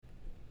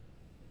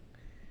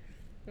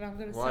But I'm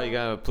gonna. Why you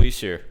got police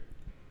here?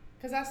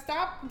 Because I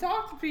stopped and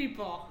talked to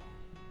people.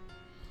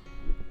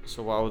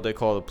 So why would they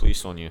call the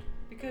police on you?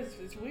 Because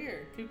it's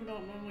weird. People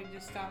don't normally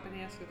just stop and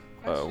ask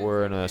a question.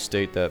 We're in a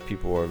state that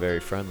people are very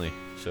friendly,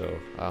 so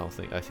I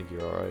think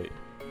you're all right.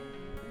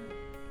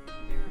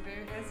 They were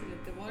very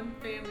hesitant. The one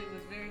family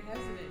was very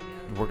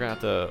hesitant. We're gonna have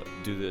to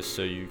do this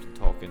so you can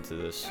talk into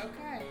this.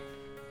 Okay.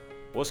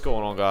 What's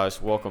going on, guys?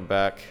 Welcome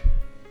back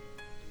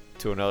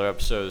to another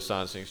episode of the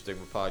Silencing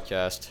Stigma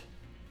podcast.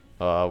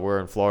 We're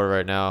in Florida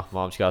right now.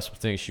 Mom's got some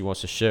things she wants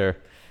to share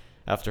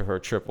after her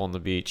trip on the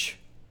beach.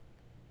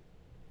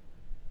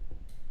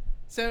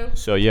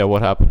 So yeah,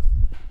 what happened?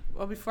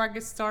 Well, before I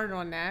get started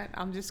on that,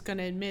 I'm just going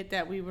to admit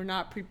that we were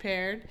not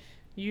prepared.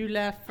 You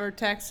left for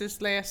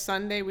Texas last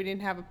Sunday. We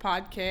didn't have a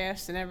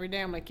podcast, and every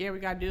day I'm like, yeah, we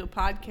got to do a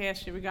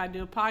podcast. Yeah, we got to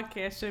do a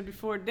podcast. So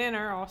before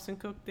dinner, Austin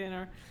cooked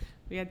dinner.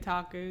 We had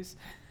tacos.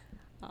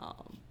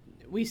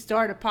 We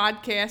started a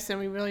podcast, and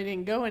we really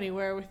didn't go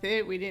anywhere with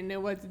it. We didn't know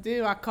what to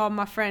do. I called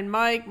my friend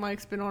Mike.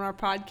 Mike's been on our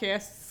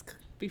podcasts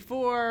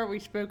before. We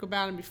spoke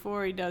about him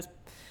before. He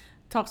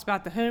talks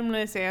about the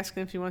homeless,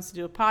 asking if he wants to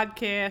do a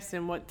podcast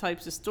and what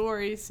types of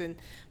stories and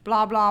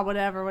blah, blah,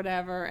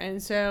 whatever.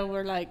 And so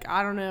we're like,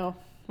 I don't know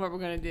what we're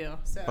going to do.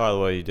 So, by the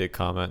way, you did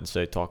comment and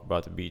say talk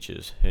about the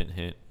beaches. Hint,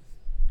 hint.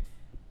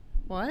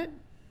 What?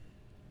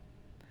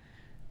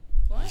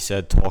 He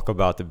said talk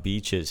about the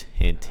beaches.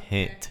 Hint,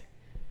 okay. Hint.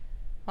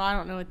 Well, I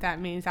don't know what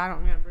that means. I don't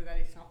remember that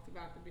he talked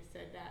about that he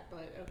said that,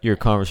 but okay. Your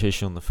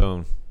conversation on the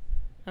phone.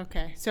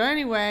 Okay. So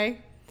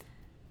anyway,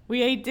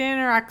 we ate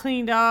dinner, I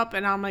cleaned up,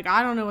 and I'm like,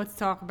 I don't know what to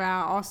talk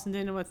about. Austin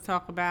didn't know what to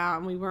talk about,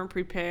 and we weren't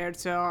prepared.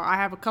 So I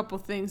have a couple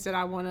things that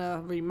I want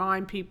to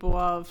remind people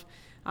of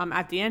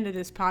at the end of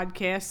this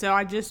podcast. So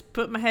I just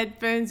put my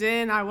headphones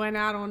in. I went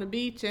out on the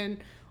beach, and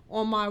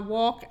on my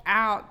walk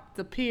out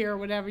the pier,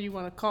 whatever you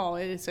want to call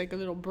it, it's like a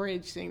little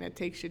bridge thing that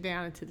takes you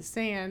down into the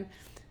sand.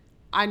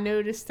 I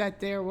noticed that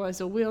there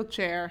was a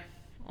wheelchair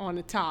on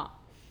the top.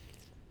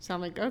 So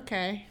I'm like,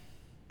 okay.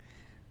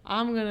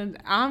 I'm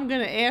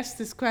gonna ask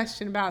this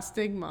question about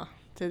stigma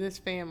to this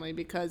family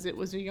because it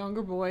was a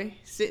younger boy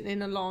sitting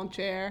in a lawn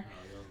chair.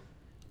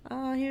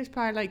 He was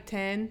probably like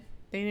 10.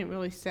 They didn't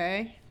really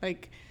say.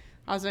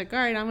 I was like, all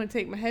right, I'm gonna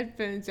take my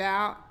headphones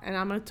out and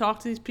I'm gonna talk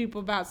to these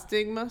people about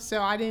stigma.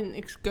 So I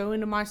didn't go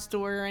into my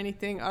story or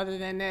anything other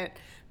than that.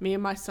 Me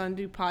and my son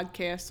do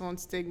podcasts on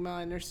stigma,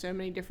 and there's so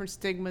many different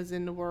stigmas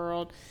in the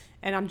world.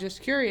 And I'm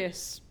just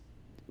curious,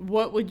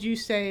 what would you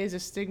say is a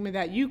stigma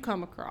that you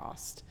come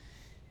across?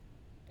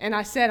 And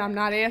I said, I'm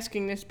not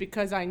asking this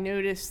because I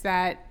noticed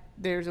that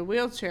there's a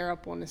wheelchair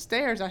up on the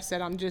stairs. I said,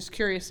 I'm just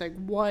curious,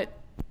 what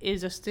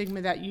is a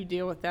stigma that you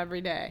deal with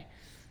every day?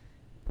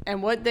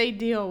 And what they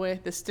deal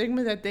with, the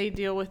stigma that they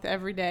deal with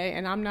every day,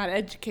 and I'm not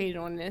educated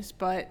on this,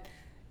 but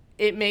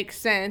it makes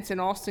sense. And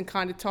Austin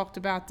kind of talked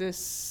about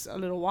this a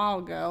little while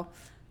ago,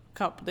 a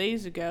couple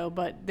days ago,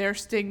 but their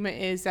stigma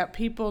is that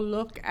people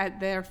look at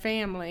their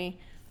family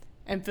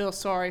and feel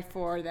sorry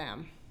for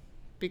them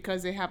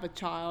because they have a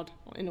child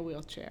in a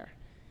wheelchair.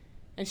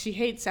 And she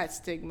hates that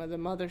stigma. The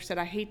mother said,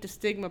 I hate the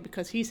stigma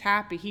because he's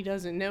happy. He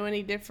doesn't know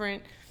any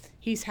different.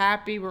 He's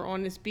happy. We're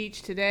on this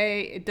beach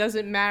today. It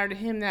doesn't matter to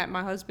him that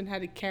my husband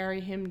had to carry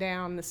him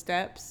down the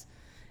steps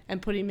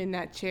and put him in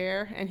that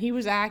chair. And he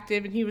was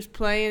active and he was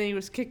playing and he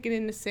was kicking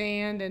in the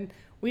sand. And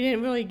we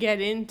didn't really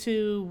get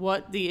into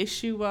what the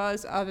issue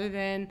was other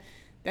than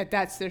that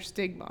that's their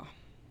stigma.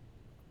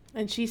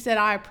 And she said,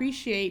 I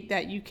appreciate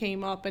that you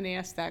came up and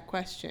asked that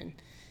question.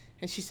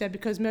 And she said,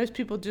 because most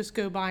people just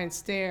go by and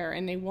stare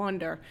and they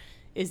wonder,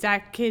 is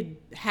that kid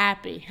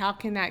happy? How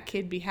can that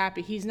kid be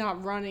happy? He's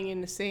not running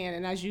in the sand.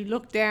 And as you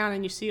look down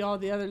and you see all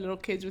the other little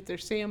kids with their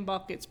sand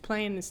buckets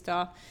playing and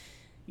stuff,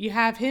 you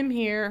have him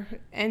here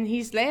and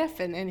he's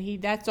laughing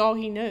and that's all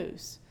he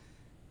knows.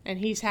 And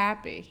he's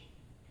happy.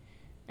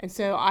 And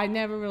so I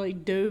never really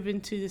dove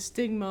into the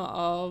stigma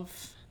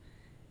of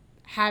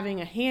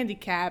having a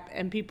handicap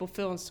and people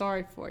feeling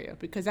sorry for you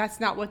because that's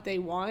not what they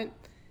want.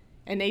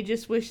 And they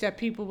just wish that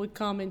people would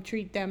come and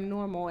treat them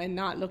normal and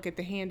not look at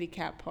the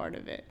handicap part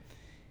of it.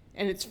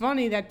 And it's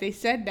funny that they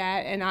said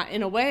that. And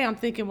in a way, I'm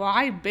thinking, well,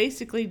 I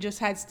basically just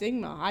had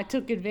stigma. I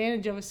took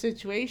advantage of a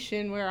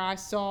situation where I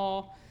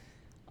saw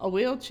a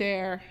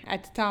wheelchair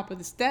at the top of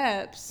the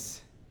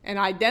steps and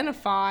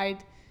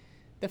identified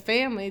the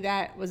family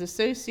that was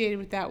associated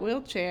with that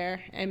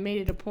wheelchair and made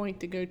it a point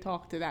to go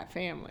talk to that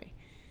family,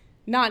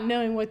 not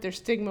knowing what their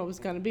stigma was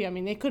going to be. I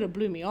mean, they could have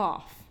blew me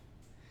off.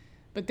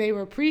 But they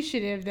were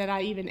appreciative that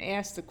I even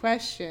asked the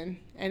question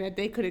and that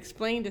they could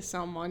explain to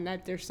someone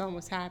that their son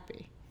was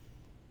happy.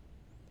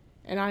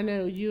 And I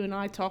know you and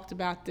I talked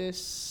about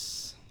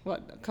this, a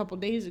couple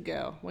days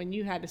ago when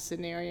you had a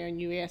scenario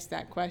and you asked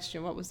that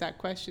question. What was that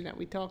question that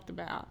we talked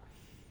about?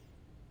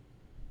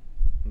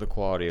 The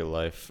quality of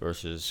life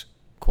versus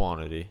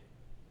quantity.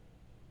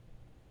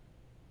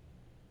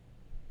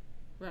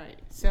 Right.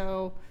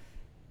 So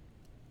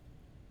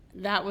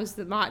that was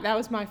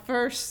my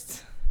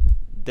first.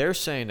 They're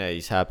saying that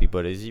he's happy,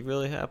 but is he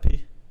really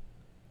happy?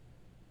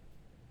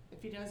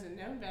 if he doesn't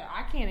know that,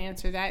 I can't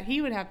answer that.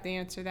 He would have to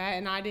answer that,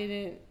 and I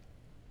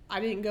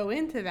didn't go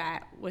into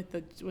that with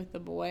the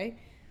boy.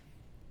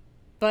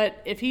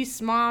 But if he's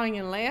smiling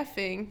and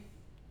laughing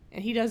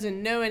and he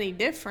doesn't know any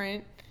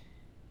different,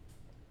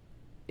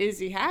 is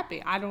he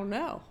happy? I don't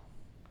know.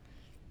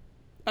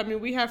 I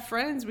mean, we have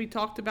friends. We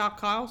talked about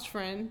Kyle's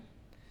friend,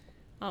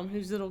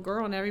 who's little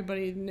girl, and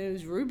everybody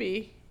knows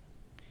Ruby.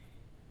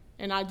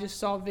 And I just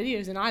saw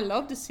videos, and I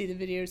love to see the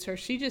videos.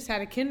 She just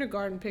had a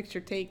kindergarten picture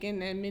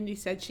taken, and Mindy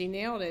said she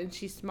nailed it, and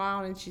she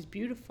smiled, and she's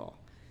beautiful.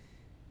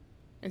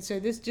 And so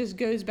this just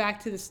goes back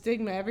to the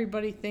stigma.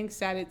 Everybody thinks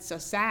that it's a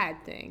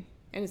sad thing,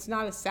 and it's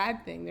not a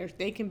sad thing.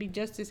 They can be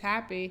just as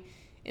happy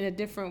in a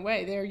different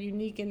way. They're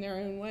unique in their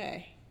own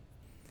way.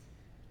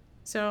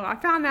 So I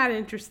found that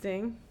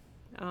interesting.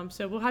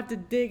 So we'll have to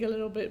dig a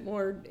little bit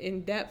more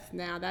in depth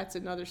now. That's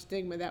another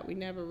stigma that we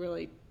never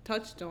really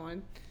touched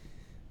on,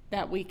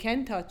 that we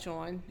can touch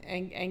on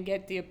and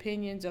get the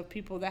opinions of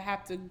people that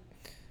have to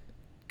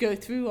go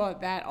through all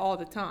that all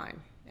the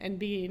time and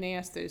being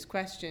asked those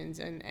questions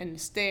and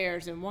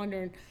stares and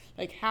wondering,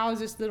 like, how is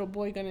this little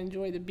boy going to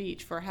enjoy the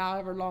beach for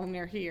however long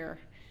they're here?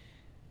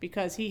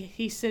 Because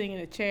he's sitting in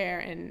a chair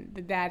and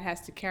the dad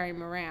has to carry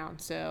him around.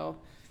 So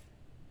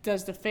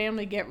does the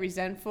family get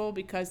resentful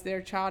because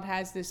their child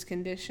has this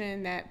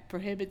condition that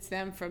prohibits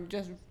them from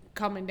just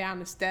coming down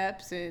the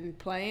steps and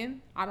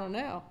playing? I don't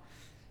know.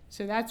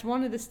 So that's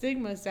one of the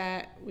stigmas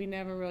that we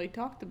never really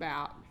talked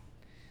about,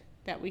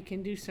 that we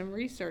can do some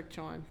research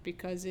on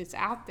because it's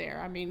out there.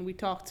 I mean, we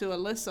talked to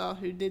Alyssa,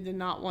 who did the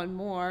Not One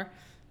More,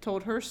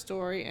 told her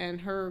story,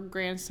 and her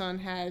grandson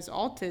has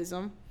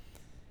autism.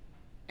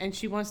 And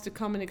she wants to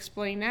come and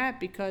explain that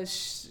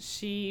because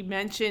she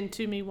mentioned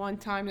to me one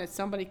time that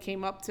somebody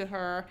came up to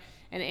her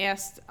and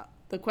asked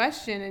the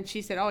question, and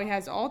she said, oh, he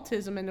has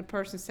autism, and the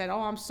person said,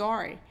 oh, I'm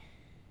sorry.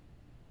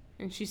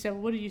 And she said,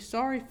 what are you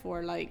sorry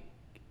for? Like,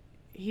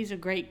 he's a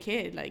great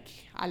kid. Like,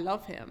 I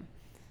love him.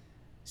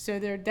 So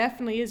there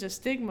definitely is a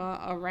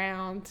stigma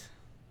around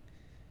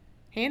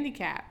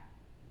handicap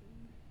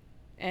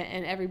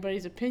and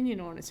everybody's opinion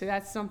on it. So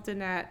that's something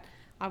that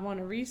I want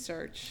to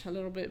research a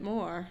little bit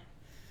more.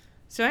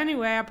 So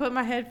anyway, I put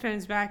my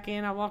headphones back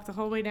in. I walked the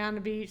whole way down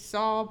the beach,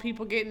 saw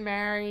people getting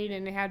married,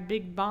 and they had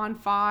big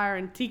bonfire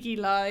and tiki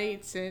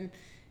lights, and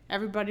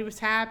everybody was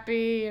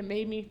happy and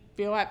made me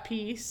feel at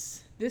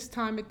peace. This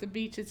time at the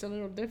beach, it's a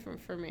little different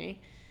for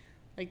me.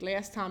 Like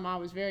last time, I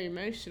was very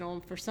emotional,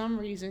 and for some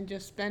reason,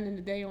 just spending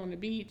the day on the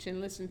beach and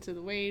listening to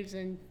the waves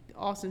and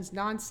Austin's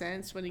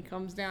nonsense when he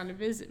comes down to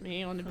visit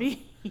me on the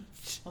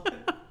beach.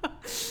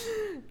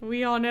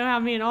 We all know how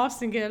me and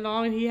Austin get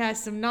along, and he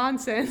has some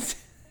nonsense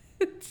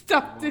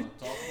stuff.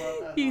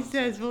 He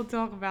says, we'll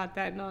talk about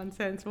that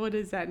nonsense. What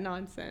is that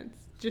nonsense?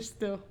 Just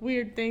the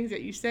weird things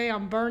that you say.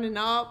 I'm burning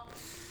up.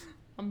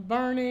 I'm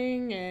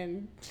burning.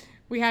 And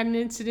we had an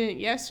incident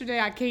yesterday.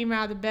 I came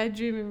out of the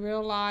bedroom and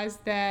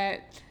realized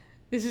that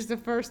this is the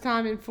first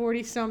time in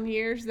 40-some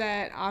years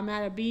that I'm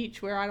at a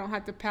beach where I don't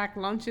have to pack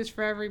lunches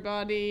for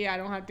everybody. I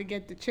don't have to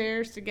get the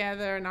chairs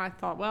together. And I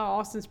thought, well,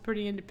 Austin's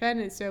pretty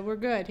independent, so we're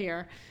good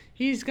here.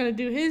 He's going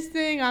to do his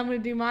thing. I'm going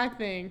to do my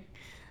thing.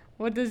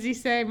 What does he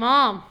say?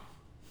 Mom,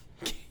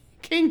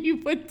 can you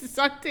put the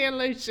suntan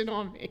lotion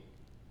on me?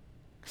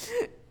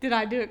 Did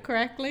I do it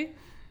correctly?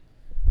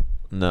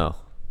 No.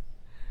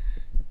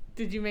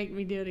 Did you make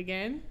me do it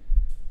again?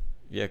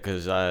 Yeah,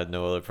 because I had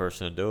no other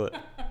person to do it.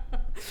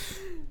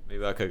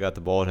 Maybe I could have got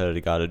the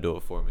bald-headed guy to do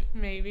it for me.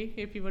 Maybe.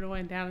 If you would have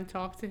went down and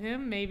talked to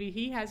him, maybe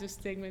he has a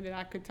stigma that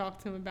I could talk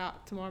to him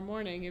about tomorrow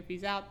morning if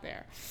he's out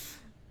there.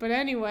 But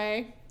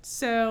anyway,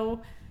 so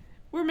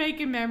we're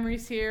making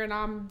memories here, and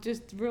I'm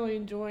just really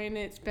enjoying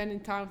it, spending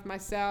time with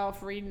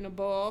myself, reading a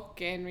book,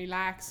 and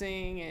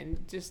relaxing,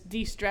 and just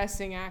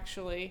de-stressing,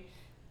 actually,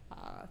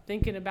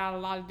 thinking about a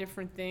lot of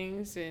different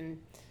things.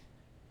 And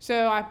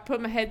so I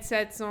put my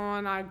headsets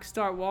on, I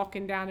start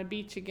walking down the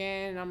beach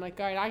again, and I'm like,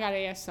 all right, I got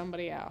to ask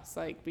somebody else,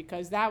 like,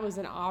 because that was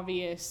an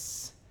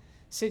obvious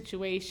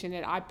situation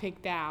that I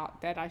picked out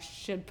that I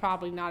should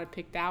probably not have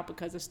picked out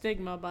because of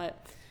stigma,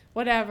 but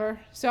whatever.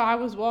 So I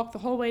was walked the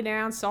whole way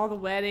down, saw the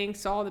wedding,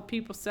 saw the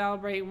people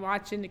celebrating,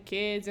 watching the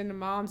kids and the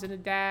moms and the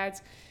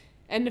dads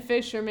and the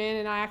fishermen,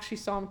 and I actually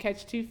saw them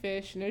catch 2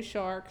 fish, no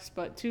sharks,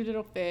 but 2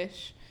 little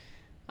fish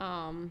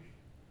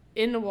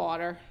in the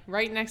water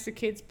right next to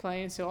kids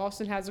playing. So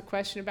Austin has a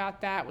question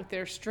about that with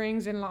their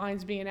strings and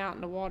lines being out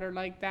in the water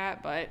like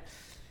that, but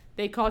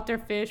they caught their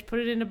fish, put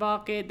it in the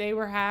bucket. They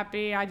were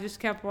happy. I just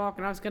kept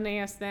walking. I was going to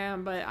ask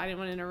them, but I didn't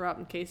want to interrupt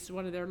in case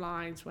one of their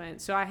lines went.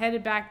 So I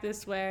headed back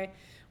this way.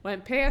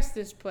 Went past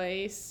this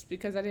place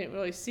because I didn't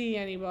really see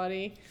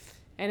anybody.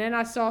 And then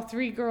I saw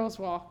 3 girls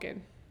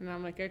walking. And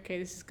I'm like, okay,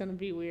 this is going to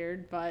be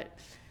weird, but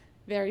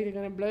they're either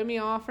going to blow me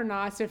off or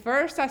not. So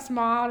first I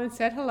smiled and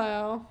said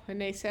hello,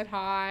 and they said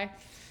hi.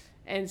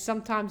 And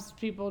sometimes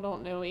people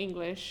don't know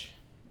English.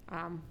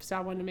 So I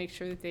wanted to make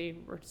sure that they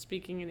were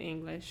speaking in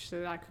English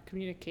so that I could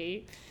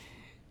communicate.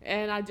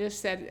 And I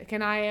just said,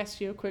 "Can I ask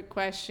you a quick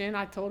question?"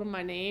 I told them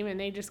my name, and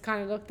they just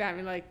kind of looked at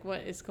me like,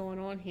 "What is going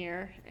on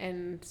here?"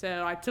 And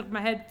so I took my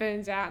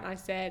headphones out and I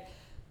said,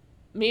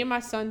 "Me and my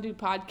son do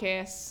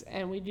podcasts,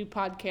 and we do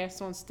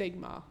podcasts on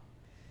stigma."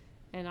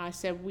 And I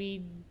said,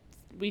 we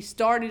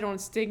started on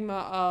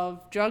stigma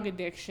of drug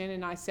addiction,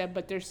 and I said,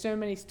 "But there's so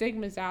many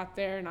stigmas out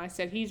there." And I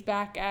said, "He's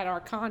back at our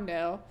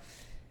condo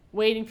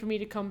waiting for me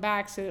to come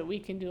back so that we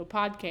can do a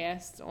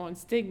podcast on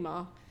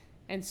stigma."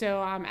 And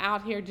so I'm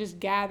out here just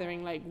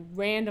gathering like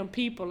random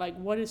people, like,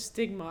 what is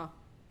stigma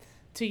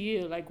to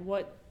you? Like,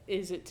 what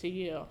is it to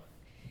you?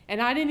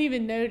 And I didn't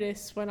even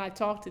notice when I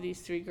talked to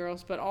these three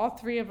girls, but all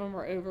three of them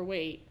were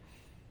overweight.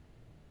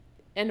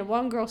 And the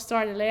one girl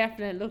started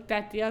laughing and looked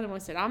at the other one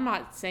and said, "I'm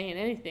not saying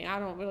anything. I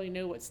don't really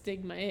know what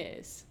stigma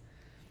is."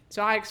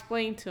 So I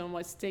explained to them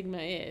what stigma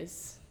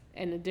is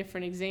and the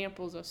different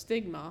examples of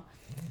stigma.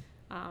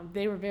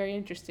 They were very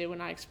interested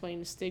when I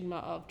explained the stigma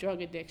of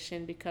drug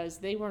addiction because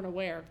they weren't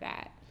aware of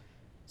that.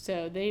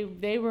 So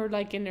they were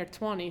like in their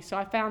 20s. So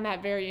I found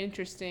that very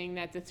interesting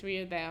that the three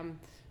of them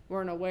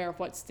weren't aware of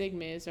what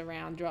stigma is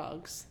around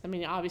drugs. I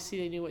mean, obviously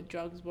they knew what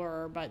drugs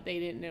were, but they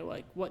didn't know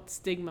like what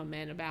stigma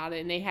meant about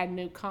it. And they had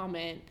no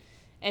comment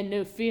and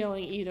no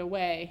feeling either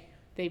way.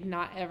 They've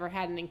not ever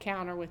had an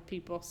encounter with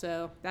people.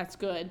 So that's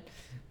good.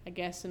 I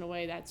guess in a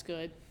way that's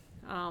good.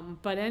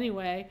 But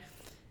anyway,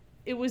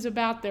 it was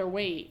about their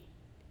weight.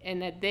 And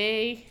that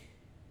they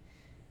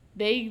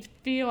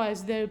feel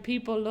as though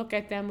people look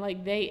at them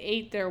like they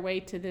ate their way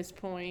to this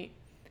point,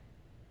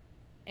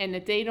 and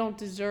that they don't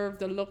deserve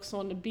the looks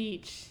on the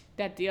beach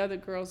that the other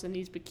girls in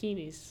these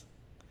bikinis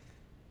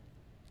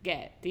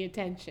get, the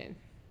attention.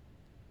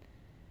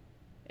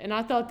 And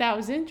I thought that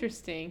was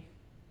interesting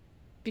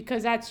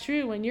because that's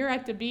true. When you're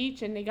at the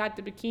beach and they got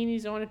the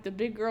bikinis on, if the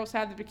big girls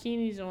have the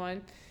bikinis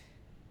on,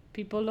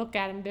 people look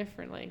at them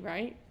differently,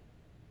 right?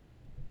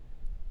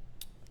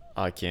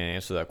 I can't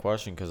answer that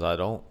question because I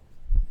don't.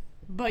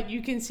 But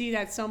you can see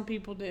that some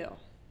people do.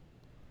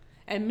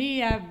 And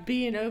me, I've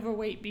been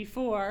overweight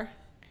before.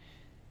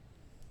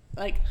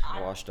 Like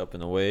Washed up in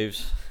the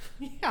waves.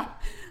 Yeah.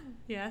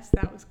 Yes,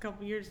 that was a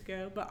couple years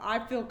ago. But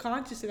I feel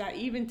conscious of that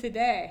even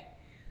today.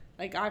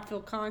 Like, I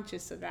feel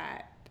conscious of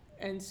that.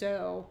 And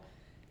so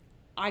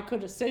I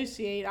could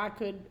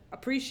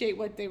appreciate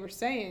what they were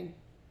saying.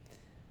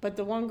 But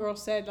the one girl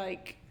said,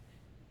 like,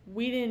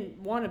 we didn't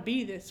want to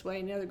be this way.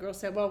 And the other girl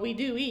said, well, we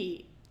do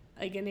eat.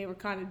 Like, and they were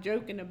kind of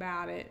joking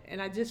about it.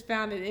 And I just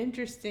found it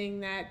interesting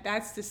that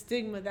that's the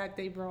stigma that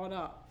they brought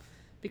up.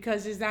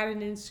 Because is that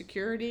an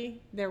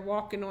insecurity? They're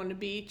walking on the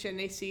beach and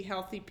they see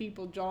healthy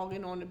people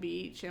jogging on the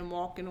beach and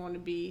walking on the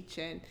beach.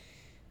 And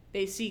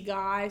they see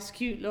guys,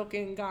 cute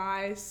looking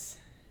guys,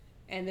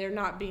 and they're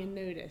not being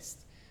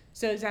noticed.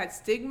 So is that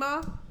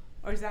stigma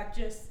or is that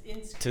just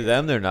insecurity? To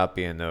them, they're not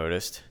being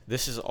noticed.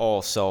 This is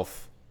all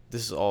self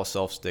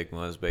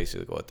stigma is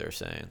basically what they're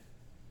saying.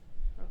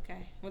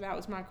 Okay. Well, that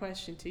was my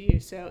question to you.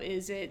 So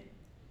is it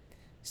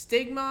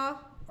stigma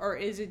or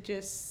is it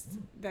just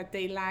that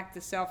they lack the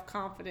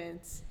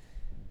self-confidence?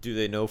 Do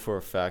they know for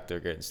a fact they're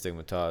getting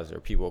stigmatized? Are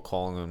people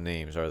calling them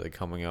names? Are they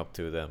coming up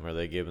to them? Are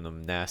they giving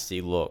them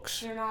nasty looks?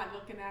 They're not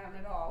looking at them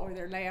at all, or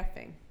they're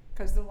laughing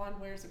because the one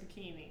wears a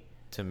bikini.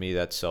 To me,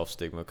 that's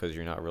self-stigma because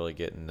you're not really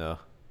getting the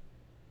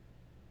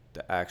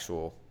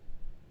actual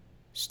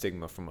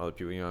stigma from other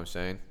people. You know what I'm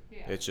saying?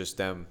 Yeah. It's just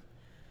them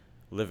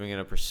living in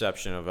a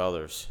perception of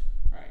others.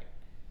 Right.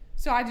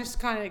 So I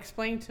just kind of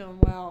explained to them,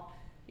 well,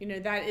 you know,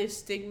 that is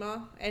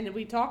stigma. And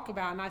we talk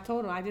about, and I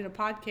told them I did a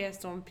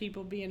podcast on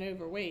people being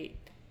overweight.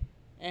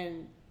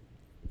 And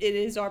it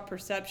is our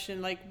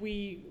perception. Like,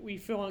 we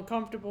feel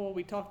uncomfortable.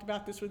 We talked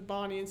about this with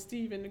Bonnie and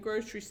Steve in the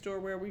grocery store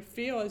where we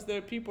feel as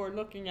though people are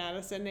looking at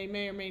us and they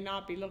may or may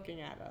not be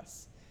looking at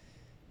us.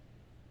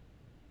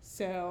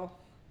 So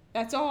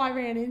that's all I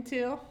ran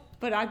into.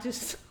 But I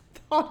just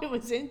thought it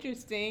was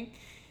interesting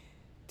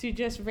to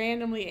just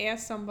randomly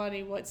ask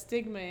somebody what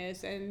stigma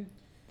is. And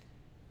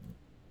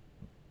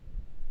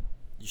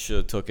You should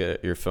have took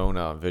your phone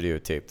out and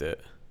videotaped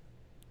it,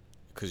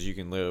 because we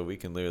can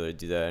literally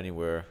do that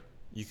anywhere.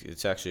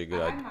 It's actually a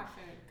good I idea. had my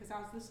phone because I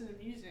was listening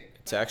to music.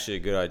 It's actually a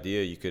good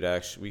idea. We could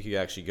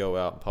actually go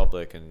out in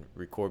public and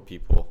record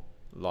people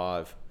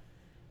live,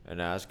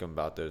 and ask them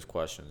about those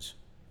questions,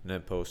 and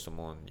then post them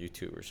on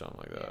YouTube or something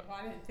like that. Yeah, well,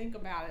 I didn't think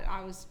about it.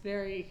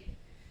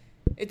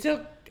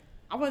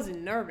 I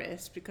wasn't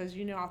nervous because,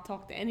 you know, I'll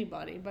talk to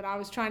anybody, but I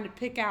was trying to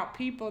pick out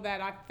people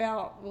that I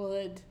felt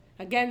would,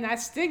 again,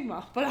 that's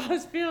stigma, but I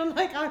was feeling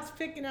like I was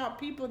picking out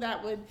people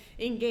that would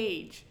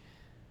engage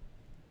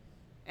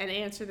and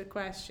answer the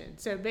question.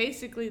 So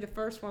basically the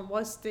first one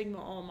was stigma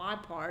on my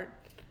part,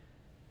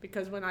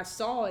 because when I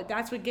saw it,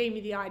 that's what gave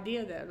me the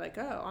idea that, like,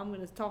 oh, I'm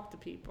going to talk to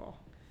people.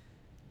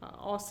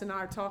 Austin and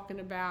I are talking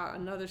about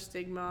another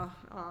stigma.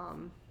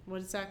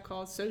 What is that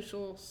called?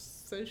 Social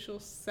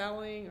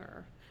selling,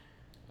 or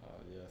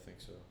Yeah, I think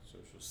so.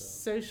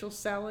 social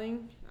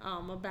selling,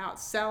 about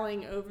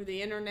selling over the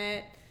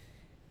internet.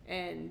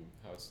 And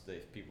how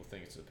people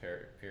think it's a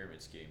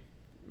pyramid scheme.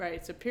 right,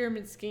 it's a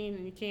pyramid scheme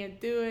and you can't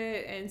do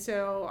it. And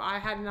so I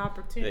had an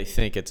opportunity. They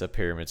think it's a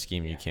pyramid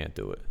scheme. You can't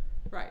do it.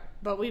 Right.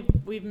 But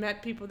we've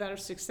met people that are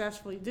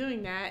successfully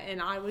doing that,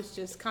 and I was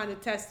just kind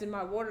of testing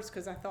my waters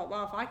because I thought,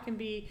 well, if I can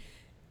be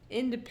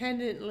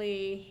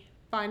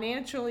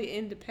financially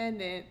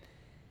independent,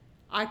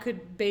 I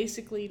could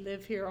basically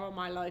live here all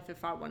my life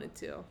if I wanted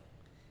to.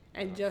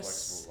 And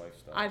just,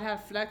 I'd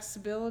have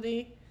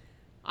flexibility.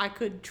 I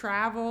could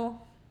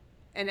travel,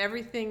 and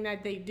everything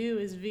that they do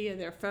is via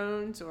their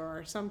phones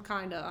or some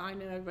kind of, I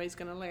know everybody's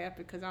going to laugh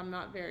because I'm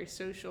not very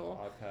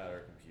social. iPad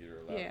or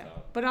computer, laptop. Yeah,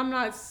 but I'm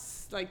not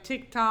like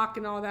TikTok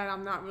and all that.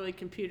 I'm not really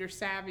computer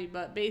savvy,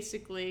 but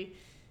basically,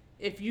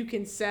 if you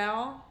can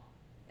sell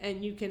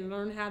and you can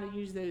learn how to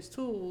use those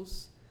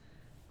tools,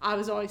 I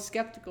was always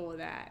skeptical of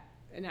that.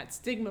 And that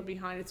stigma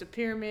behind it's a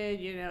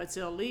pyramid, it's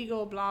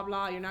illegal, blah,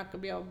 blah. You're not going to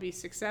be able to be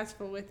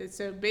successful with it.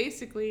 So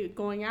basically,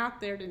 going out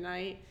there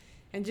tonight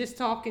and just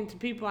talking to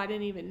people I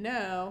didn't even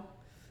know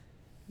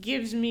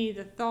gives me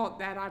the thought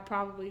that I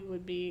probably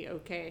would be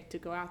okay to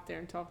go out there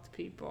and talk to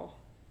people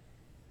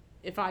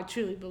if I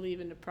truly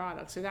believe in the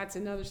product. So that's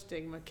another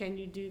stigma. Can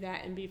you do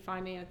that and be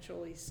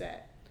financially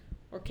set?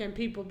 Or can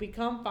people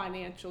become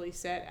financially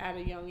set at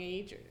a young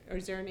age? Or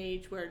is there an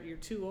age where you're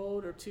too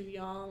old or too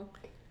young?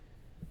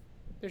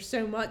 There's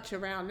so much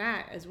around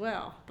that as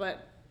well.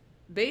 But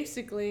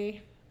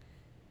basically,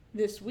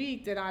 this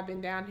week that I've been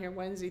down here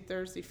Wednesday,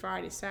 Thursday,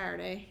 Friday,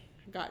 Saturday,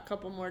 I got a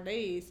couple more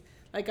days.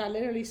 Like, I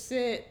literally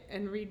sit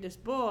and read this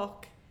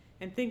book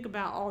and think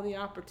about all the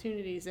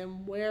opportunities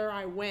and where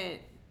I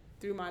went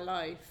through my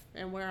life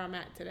and where I'm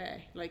at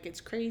today. Like,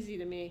 it's crazy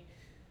to me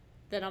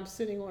that I'm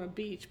sitting on a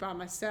beach by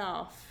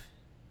myself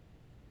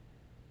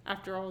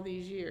after all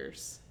these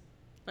years.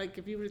 Like,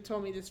 if you would have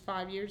told me this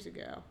 5 years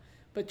ago.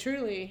 But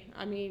truly,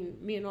 I mean,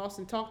 me and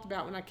Austin talked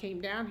about when I came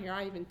down here,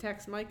 I even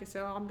text Mike and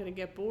said, I'm going to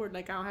get bored.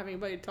 Like, I don't have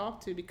anybody to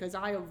talk to because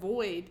I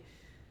avoid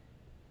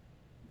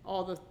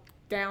all the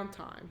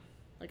downtime.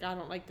 Like, I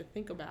don't like to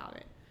think about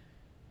it.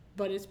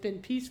 But it's been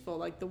peaceful.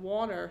 Like, the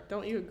water,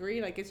 don't you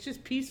agree? Like, it's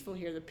just peaceful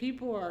here. The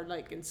people are,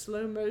 like, in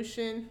slow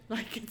motion.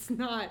 Like,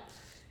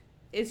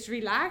 it's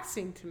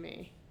relaxing to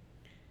me.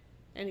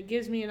 And it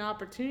gives me an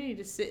opportunity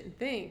to sit and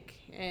think.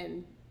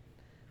 And,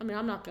 I mean,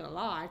 I'm not going to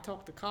lie. I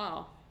talk to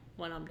Kyle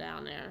when I'm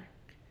down there.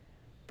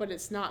 But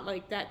it's not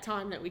like that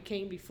time that we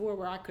came before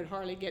where I could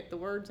hardly get the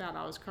words out.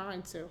 I was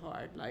crying so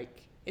hard.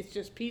 Like, it's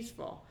just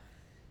peaceful.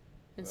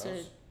 And No,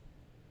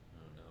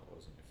 it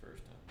wasn't your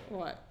first time.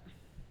 What?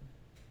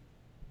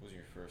 Was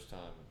your first time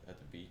at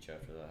the beach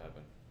after that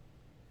happened?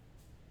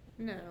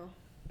 No.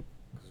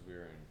 Because we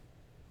were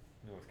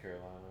in North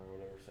Carolina or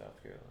whatever,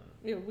 South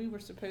Carolina. We were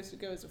supposed to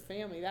go as a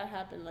family. That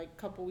happened like a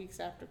couple weeks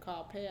after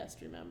Kyle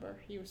passed, remember?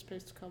 He was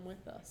supposed to come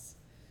with us.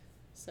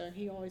 So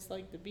he always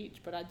liked the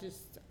beach, but I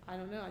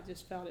don't know, I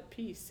just felt at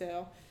peace.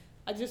 So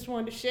I just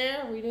wanted to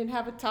share. We didn't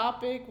have a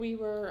topic. We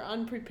were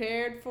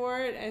unprepared for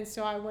it. And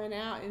so I went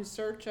out in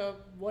search of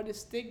what is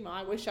stigma.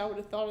 I wish I would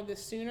have thought of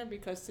this sooner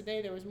because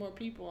today there was more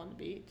people on the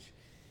beach.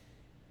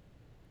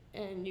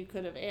 And you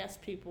could have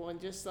asked people, and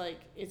just like,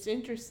 it's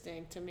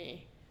interesting to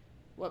me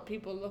what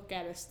people look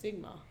at as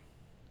stigma.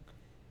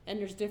 And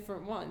there's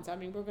different ones. I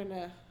mean,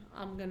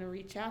 I'm gonna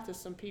reach out to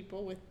some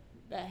people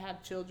that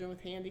have children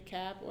with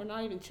handicap, or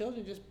not even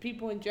children, just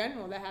people in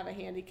general that have a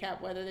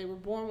handicap, whether they were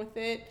born with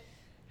it,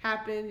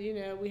 happened,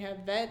 we have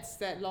vets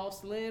that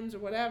lost limbs or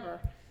whatever.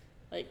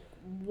 Like,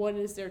 what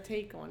is their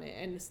take on it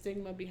and the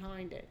stigma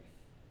behind it?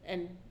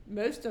 And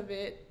most of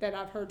it that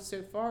I've heard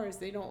so far is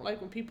they don't like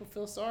when people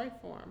feel sorry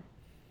for them.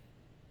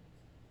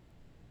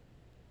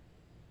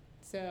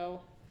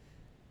 So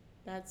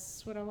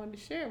that's what I wanted to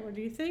share. What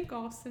do you think,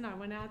 Austin? I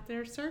went out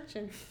there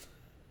searching.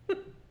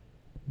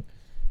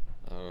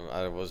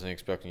 I wasn't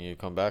expecting you to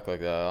come back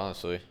like that,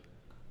 honestly.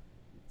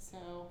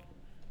 So,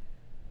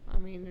 I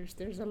mean,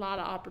 there's a lot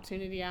of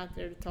opportunity out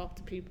there to talk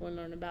to people and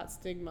learn about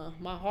stigma.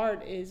 My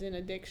heart is in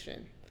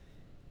addiction,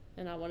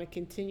 and I want to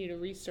continue to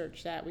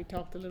research that. We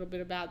talked a little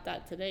bit about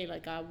that today.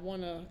 Like, I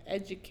want to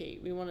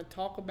educate. We want to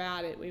talk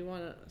about it. We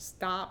want to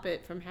stop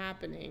it from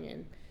happening,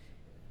 and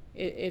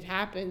it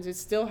happens.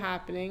 It's still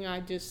happening. I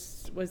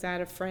just was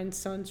at a friend's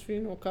son's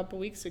funeral a couple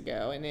weeks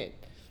ago, and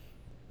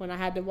when I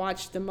had to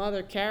watch the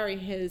mother carry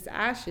his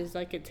ashes,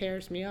 like, it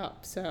tears me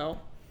up. So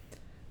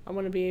I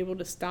want to be able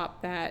to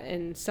stop that.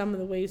 And some of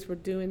the ways we're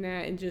doing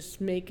that and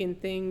just making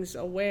things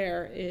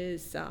aware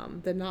is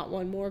the Not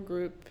One More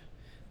group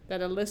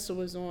that Alyssa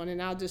was on. And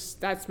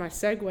that's my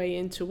segue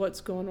into what's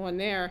going on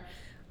there.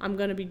 I'm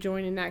going to be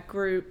joining that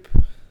group,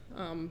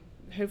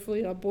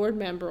 hopefully a board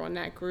member on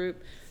that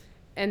group.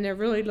 And they're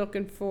really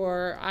looking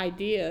for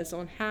ideas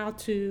on how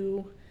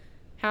to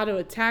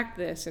attack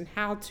this and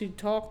how to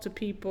talk to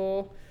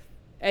people,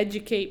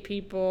 educate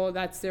people.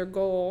 That's their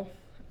goal.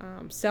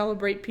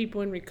 Celebrate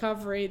people in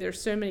recovery.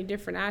 There's so many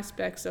different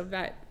aspects of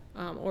that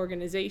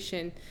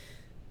organization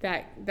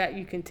that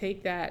you can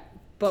take that.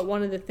 But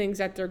one of the things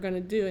that they're going to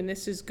do, and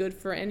this is good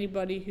for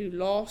anybody who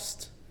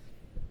lost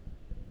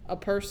a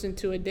person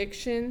to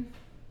addiction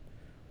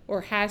or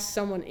has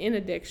someone in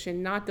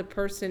addiction, not the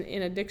person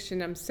in addiction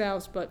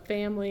themselves, but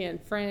family and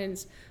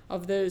friends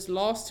of those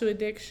lost to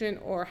addiction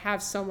or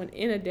have someone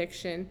in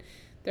addiction.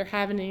 They're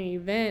having an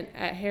event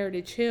at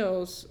Heritage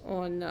Hills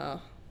on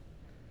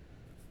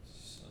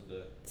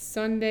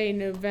Sunday,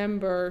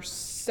 November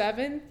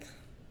 7th.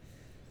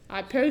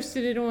 I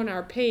posted it on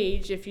our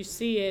page if you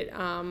see it,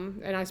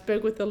 and I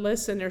spoke with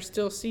Alyssa, and there's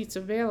still seats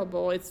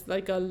available. It's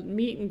like a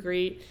meet and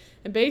greet,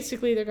 and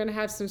basically they're going to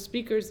have some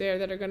speakers there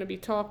that are going to be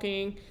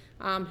talking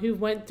who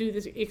went through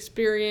this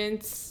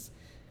experience.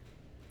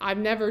 I've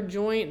never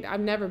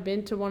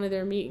been to one of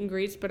their meet and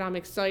greets, but I'm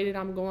excited.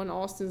 I'm going.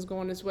 Austin's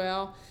going as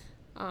well.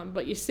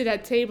 But you sit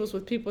at tables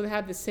with people that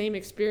have the same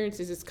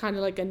experiences. It's kind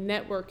of like a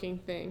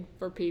networking thing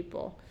for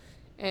people.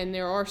 And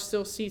there are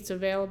still seats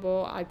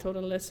available. I told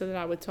Alyssa that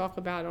I would talk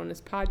about it on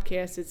this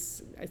podcast.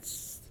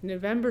 It's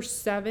November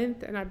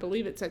 7th, and I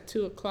believe it's at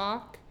 2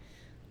 o'clock.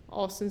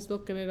 Austin's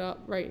looking it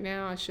up right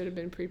now. I should have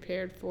been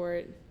prepared for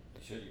it.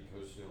 You said you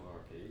posted it on our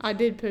page? I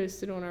did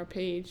post it on our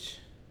page.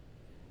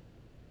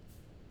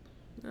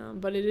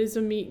 But it is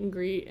a meet and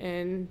greet.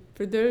 And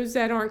for those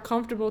that aren't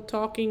comfortable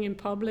talking in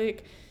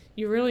public,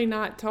 you're really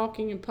not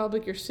talking in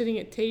public. You're sitting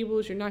at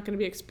tables. You're not going to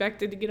be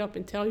expected to get up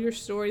and tell your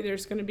story.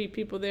 There's going to be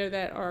people there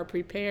that are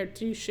prepared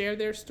to share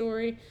their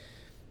story.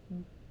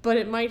 But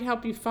it might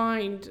help you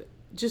find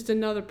just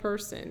another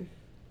person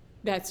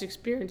that's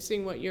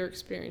experiencing what you're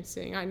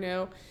experiencing. I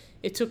know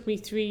it took me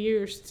 3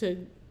 years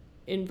to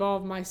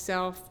involve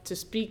myself to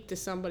speak to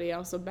somebody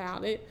else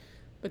about it.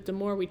 But the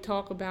more we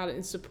talk about it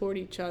and support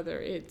each other,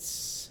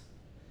 it's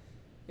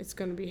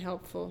going to be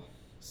helpful.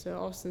 So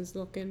Austin's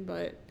looking,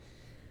 but...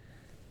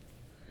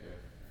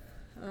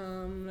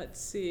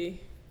 let's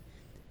see.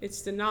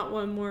 It's the Not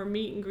One More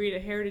meet and greet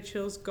at Heritage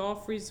Hills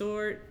Golf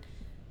Resort.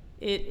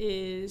 It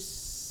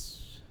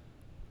is,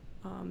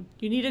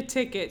 you need a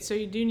ticket, so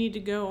you do need to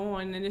go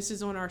on, and this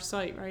is on our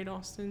site, right,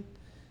 Austin?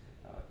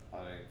 I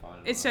didn't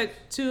find it. It's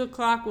at 2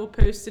 o'clock. We'll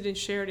post it and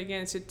share it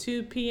again. It's at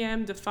 2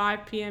 p.m. to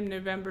 5 p.m.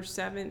 November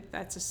 7th.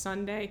 That's a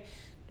Sunday.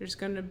 There's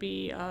going to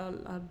be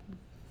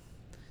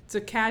it's a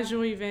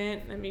casual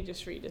event, let me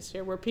just read this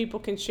here, where people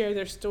can share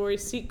their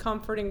stories, seek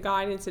comfort and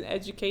guidance, and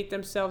educate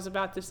themselves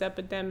about this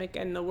epidemic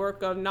and the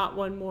work of Not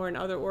One More and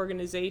other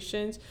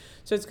organizations.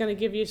 So it's going to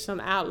give you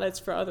some outlets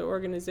for other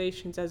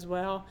organizations as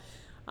well.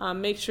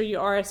 Make sure you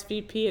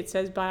RSVP. It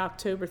says by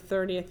October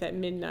 30th at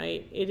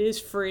midnight. It is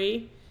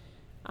free.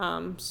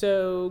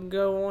 So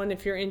go on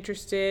if you're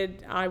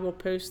interested. I will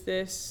post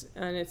this,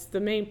 and it's the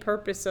main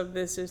purpose of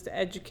this is to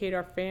educate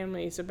our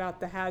families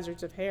about the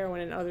hazards of heroin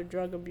and other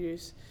drug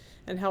abuse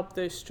and help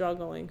those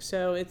struggling.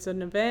 So it's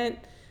an event,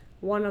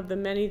 one of the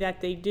many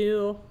that they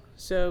do.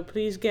 So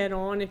please get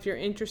on if you're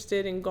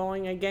interested in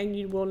going. Again,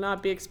 you will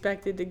not be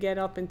expected to get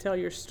up and tell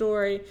your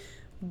story,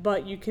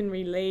 but you can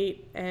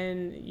relate,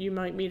 and you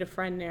might meet a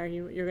friend there.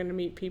 You're going to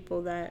meet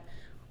people that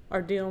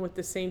are dealing with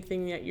the same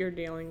thing that you're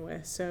dealing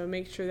with. So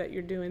make sure that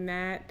you're doing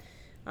that.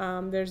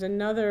 There's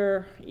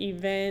another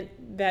event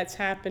that's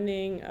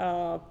happening,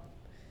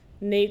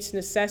 Nate's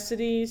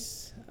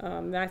Necessities.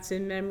 That's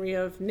in memory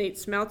of Nate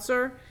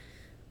Smeltzer.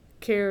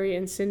 Carrie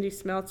and Cindy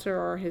Smeltzer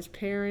are his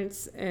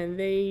parents, and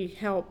they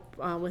help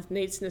with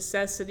Nate's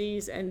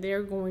Necessities, and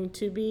they're going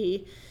to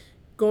be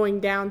going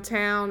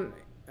downtown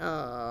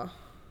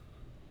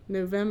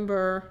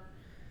November,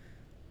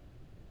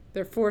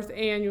 their 4th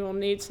annual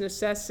Nate's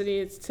Necessity.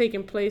 It's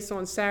taking place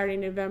on Saturday,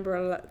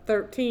 November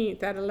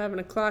 13th at 11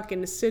 o'clock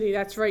in the city.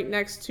 That's right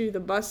next to the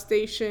bus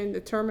station,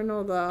 the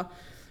terminal, the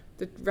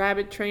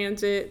Rapid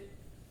Transit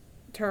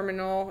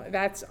terminal.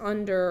 That's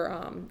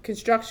under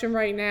construction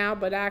right now,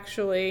 but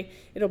actually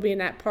it'll be in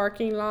that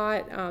parking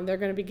lot. They're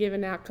going to be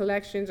giving out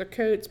collections of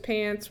coats,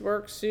 pants,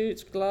 work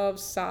suits,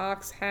 gloves,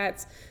 socks,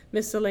 hats,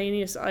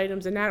 miscellaneous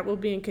items, and that will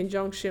be in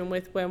conjunction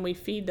with when we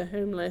feed the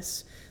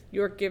homeless.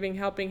 York Giving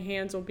Helping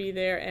Hands will be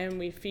there, and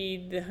we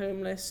feed the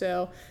homeless.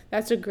 So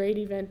that's a great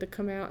event to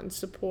come out and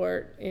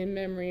support in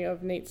memory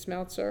of Nate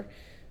Smeltzer.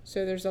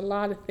 So there's a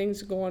lot of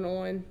things going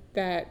on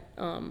that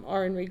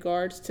are in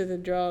regards to the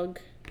drug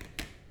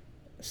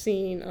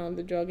scene,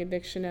 the drug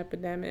addiction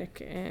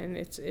epidemic, and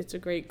it's a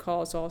great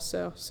cause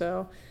also.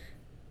 So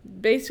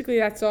basically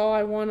that's all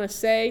I want to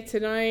say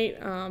tonight.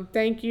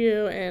 Thank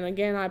you, and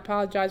again, I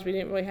apologize we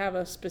didn't really have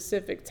a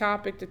specific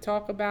topic to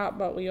talk about,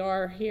 but we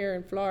are here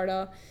in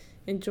Florida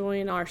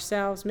enjoying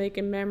ourselves,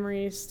 making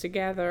memories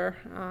together.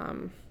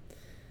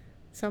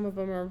 Some of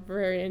them are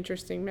very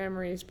interesting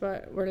memories,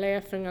 but we're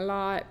laughing a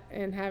lot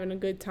and having a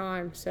good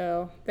time.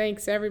 So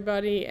thanks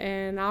everybody,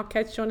 and I'll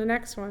catch you on the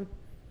next one.